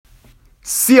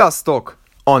Sziasztok!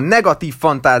 A negatív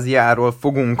fantáziáról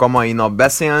fogunk a mai nap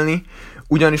beszélni,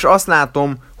 ugyanis azt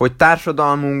látom, hogy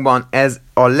társadalmunkban ez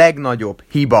a legnagyobb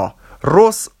hiba.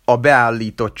 Rossz a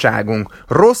beállítottságunk,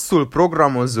 rosszul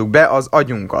programozzuk be az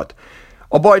agyunkat.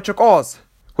 A baj csak az,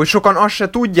 hogy sokan azt se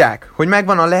tudják, hogy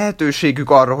megvan a lehetőségük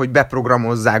arra, hogy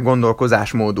beprogramozzák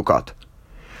gondolkozásmódukat.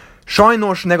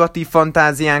 Sajnos negatív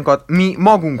fantáziánkat mi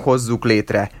magunk hozzuk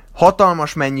létre,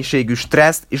 hatalmas mennyiségű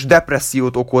stresszt és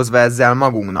depressziót okozva ezzel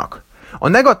magunknak. A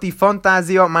negatív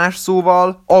fantázia más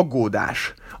szóval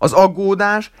aggódás. Az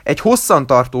aggódás egy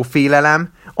hosszantartó félelem,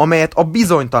 amelyet a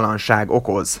bizonytalanság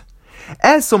okoz.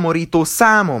 Elszomorító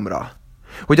számomra,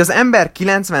 hogy az ember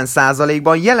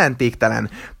 90%-ban jelentéktelen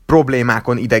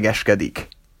problémákon idegeskedik.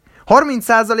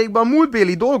 30%-ban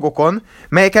múltbéli dolgokon,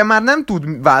 melyeken már nem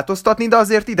tud változtatni, de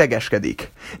azért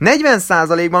idegeskedik.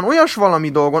 40%-ban olyas valami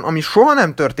dolgon, ami soha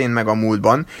nem történt meg a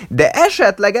múltban, de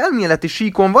esetleg elméleti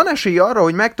síkon van esély arra,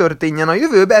 hogy megtörténjen a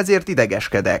jövőbe, ezért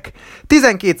idegeskedek.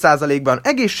 12%-ban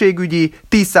egészségügyi,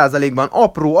 10%-ban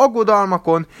apró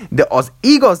aggodalmakon, de az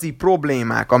igazi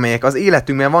problémák, amelyek az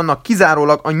életünkben vannak,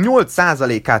 kizárólag a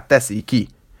 8%-át teszi ki.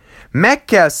 Meg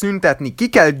kell szüntetni, ki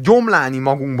kell gyomlálni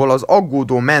magunkból az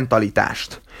aggódó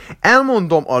mentalitást.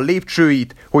 Elmondom a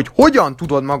lépcsőit, hogy hogyan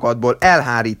tudod magadból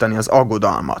elhárítani az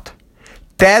aggodalmat.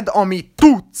 Tedd, amit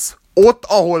tudsz, ott,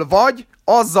 ahol vagy,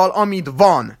 azzal, amit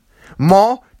van.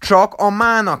 Ma csak a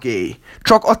mának élj.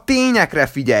 Csak a tényekre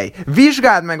figyelj.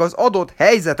 Vizsgáld meg az adott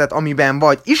helyzetet, amiben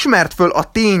vagy. Ismerd föl a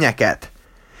tényeket.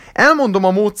 Elmondom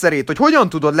a módszerét, hogy hogyan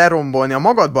tudod lerombolni a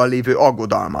magadban lévő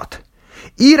aggodalmat.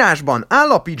 Írásban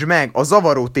állapítsd meg a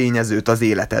zavaró tényezőt az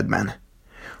életedben.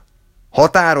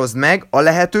 Határozd meg a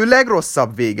lehető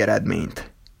legrosszabb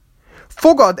végeredményt.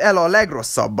 Fogadd el a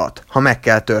legrosszabbat, ha meg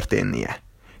kell történnie.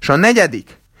 És a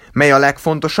negyedik, mely a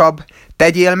legfontosabb,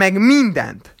 tegyél meg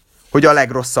mindent, hogy a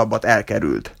legrosszabbat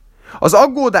elkerüld. Az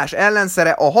aggódás ellenszere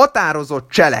a határozott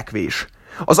cselekvés.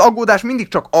 Az aggódás mindig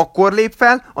csak akkor lép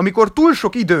fel, amikor túl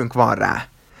sok időnk van rá.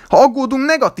 Ha aggódunk,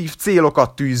 negatív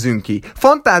célokat tűzünk ki.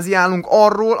 Fantáziálunk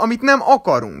arról, amit nem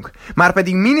akarunk.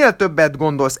 Márpedig minél többet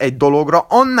gondolsz egy dologra,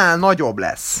 annál nagyobb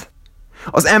lesz.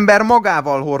 Az ember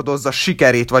magával hordozza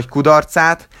sikerét vagy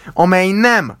kudarcát, amely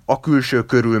nem a külső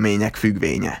körülmények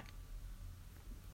függvénye.